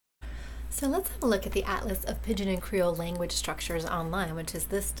So let's have a look at the Atlas of Pidgin and Creole Language Structures online, which is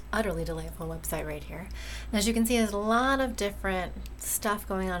this utterly delightful website right here. And as you can see, there's a lot of different stuff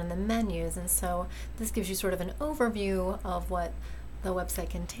going on in the menus, and so this gives you sort of an overview of what the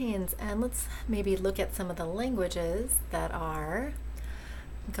website contains. And let's maybe look at some of the languages that are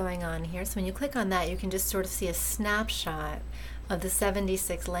going on here. So when you click on that, you can just sort of see a snapshot of the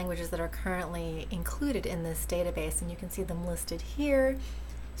 76 languages that are currently included in this database, and you can see them listed here,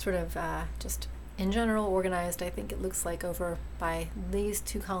 sort of just in general organized. I think it looks like over by these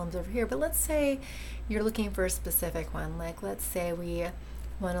two columns over here. But let's say you're looking for a specific one, like let's say we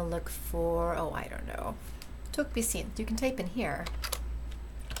want to look for, oh, I don't know, Tok Pisin. You can type in here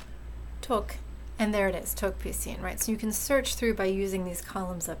Tok, and there it is, Tok Pisin, right? So you can search through by using these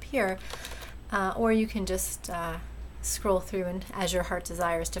columns up here, or you can just scroll through and as your heart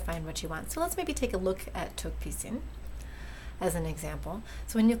desires to find what you want. So let's maybe take a look at Tok Pisin as an example.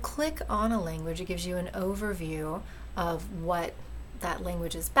 So when you click on a language, it gives you an overview of what that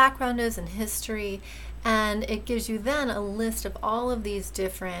language's background is and history, and it gives you then a list of all of these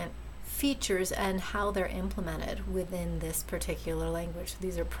different features and how they're implemented within this particular language. So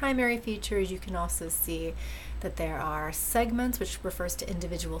these are primary features. You can also see that there are segments, which refers to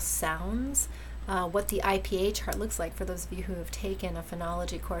individual sounds, what the IPA chart looks like. For those of you who have taken a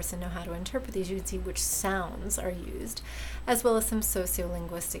phonology course and know how to interpret these, you can see which sounds are used, as well as some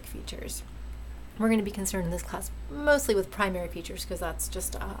sociolinguistic features. We're going to be concerned in this class mostly with primary features because that's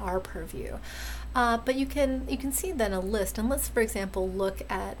just our purview. But you can see then a list, and let's, for example, look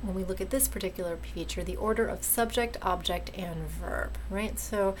at, when we look at this particular feature, the order of subject, object, and verb, right?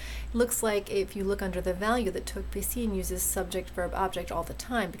 So it looks like if you look under the value that Tok Pisin uses subject, verb, object all the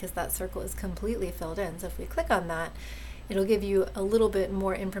time because that circle is completely filled in. So if we click on that, it'll give you a little bit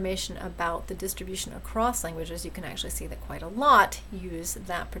more information about the distribution across languages. You can actually see that quite a lot use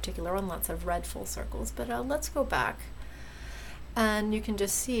that particular one, lots of red full circles. But let's go back. And you can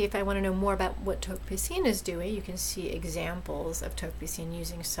just see, if I want to know more about what Tok Pisin is doing, you can see examples of Tok Pisin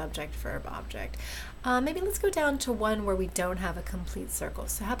using subject, verb, object. Maybe let's go down to one where we don't have a complete circle.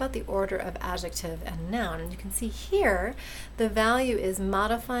 So how about the order of adjective and noun? And you can see here the value is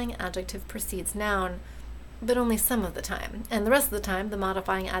modifying adjective precedes noun, but only some of the time. And the rest of the time, the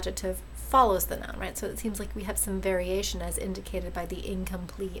modifying adjective follows the noun, right? So it seems like we have some variation as indicated by the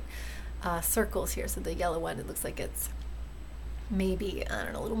incomplete circles here. So the yellow one, it looks like it's maybe, I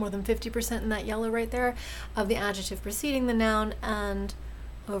don't know, a little more than 50% in that yellow right there of the adjective preceding the noun, and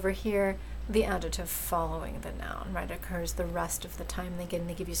over here, the adjective following the noun, right, occurs the rest of the time. Again,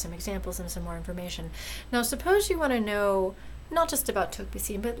 they give you some examples and some more information. Now, suppose you want to know not just about Tok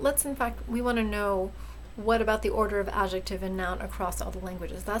Pisin, but let's, in fact, we want to know what about the order of adjective and noun across all the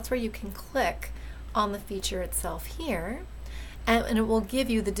languages. That's where you can click on the feature itself here, and it will give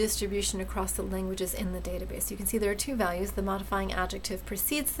you the distribution across the languages in the database. You can see there are two values. The modifying adjective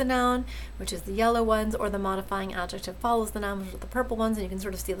precedes the noun, which is the yellow ones, or the modifying adjective follows the noun, which are the purple ones, and you can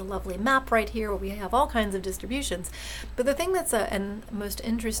sort of see the lovely map right here where we have all kinds of distributions. But the thing that's most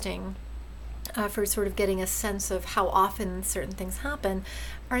interesting for sort of getting a sense of how often certain things happen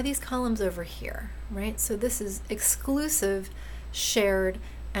are these columns over here, right? So this is exclusive, shared,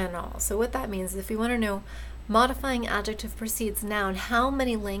 and all. So what that means is if we want to know modifying adjective precedes noun, how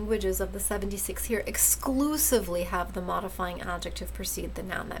many languages of the 76 here exclusively have the modifying adjective precede the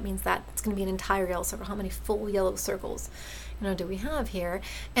noun? That means that it's going to be an entire yellow circle. How many full yellow circles, do we have here?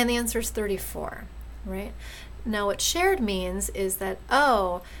 And the answer is 34, right? Now what shared means is that,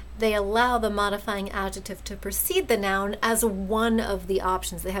 they allow the modifying adjective to precede the noun as one of the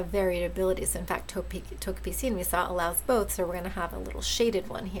options. They have variability. So in fact, Tok Pisin, we saw, allows both, so we're going to have a little shaded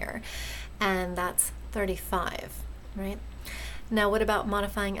one here. And that's 35, right? Now what about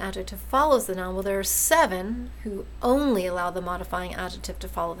modifying adjective follows the noun? Well, there are 7 who only allow the modifying adjective to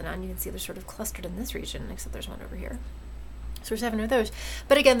follow the noun. You can see they're sort of clustered in this region, except there's one over here. So there's 7 of those.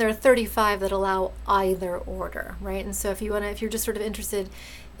 But again, there are 35 that allow either order, right? And so if you're just sort of interested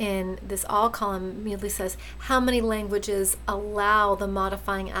in this all column, immediately says how many languages allow the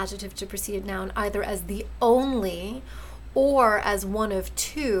modifying adjective to precede noun either as the only or as one of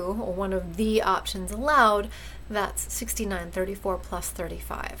 2, or one of the options allowed. That's 69, 34 plus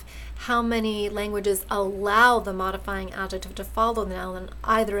 35. How many languages allow the modifying adjective to follow the noun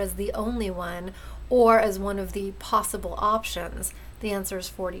either as the only one or as one of the possible options? The answer is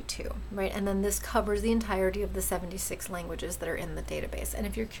 42, right? And then this covers the entirety of the 76 languages that are in the database. And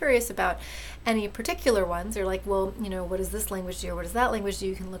if you're curious about any particular ones, you're like, well, you know, what does this language do or what does that language do?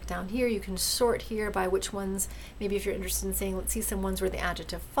 You can look down here. You can sort here by which ones, maybe if you're interested in saying, let's see some ones where the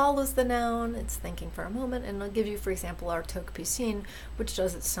adjective follows the noun. It's thinking for a moment. And I'll give you, for example, our toque piscine, which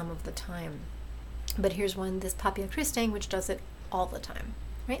does it some of the time. But here's one, this papia Christang, which does it all the time,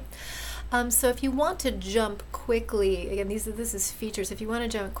 right? So if you want to jump quickly, again, this is features. If you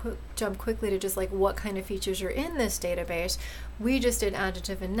want to jump quickly to just like what kind of features are in this database, we just did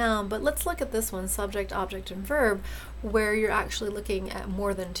adjective and noun, but let's look at this one, subject, object, and verb, where you're actually looking at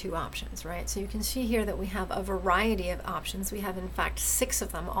more than 2 options, right? So you can see here that we have a variety of options. We have, in fact, 6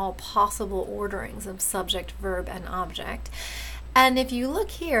 of them, all possible orderings of subject, verb, and object. And if you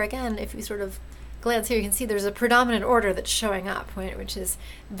look here, again, if you sort of glance here, you can see there's a predominant order that's showing up, right, which is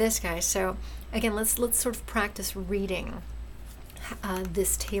this guy. So again, let's sort of practice reading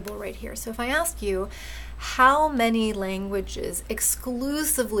this table right here. So if I ask you, how many languages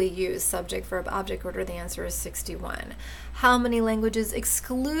exclusively use subject, verb, object order, the answer is 61. How many languages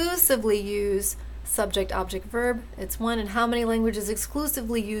exclusively use subject, object, verb? It's 1. And how many languages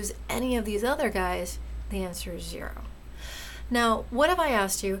exclusively use any of these other guys? The answer is 0. Now, what if I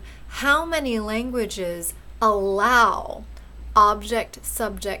asked you, how many languages allow object,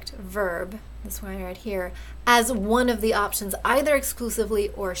 subject, verb, this one right here, as one of the options, either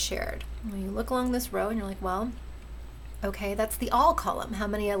exclusively or shared? When you look along this row and you're like, well, okay, that's the all column. How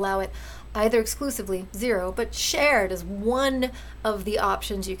many allow it either exclusively? 0, but shared as one of the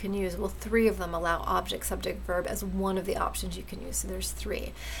options you can use. Well, 3 of them allow object, subject, verb as one of the options you can use. So there's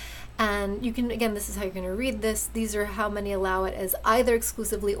 3. And you can, again, this is how you're going to read this. These are how many allow it as either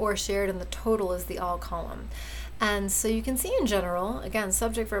exclusively or shared, and the total is the all column. And so you can see in general, again,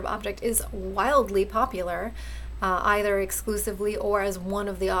 subject, verb, object is wildly popular, either exclusively or as one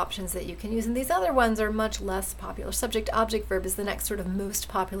of the options that you can use. And these other ones are much less popular. Subject, object, verb is the next sort of most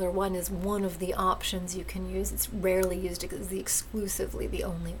popular one, is one of the options you can use. It's rarely used as the exclusively the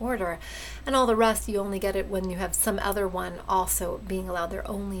only order. And all the rest, you only get it when you have some other one also being allowed. They're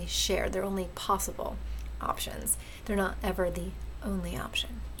only shared. They're only possible options. They're not ever the only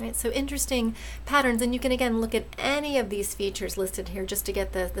option, right? So interesting patterns, and you can again look at any of these features listed here just to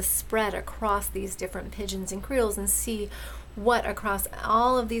get the spread across these different pigeons and creoles and see what across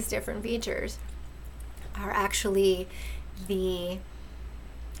all of these different features are actually the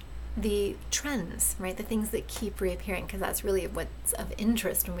trends, right? The things that keep reappearing, because that's really what's of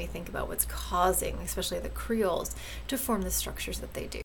interest when we think about what's causing, especially the creoles, to form the structures that they do.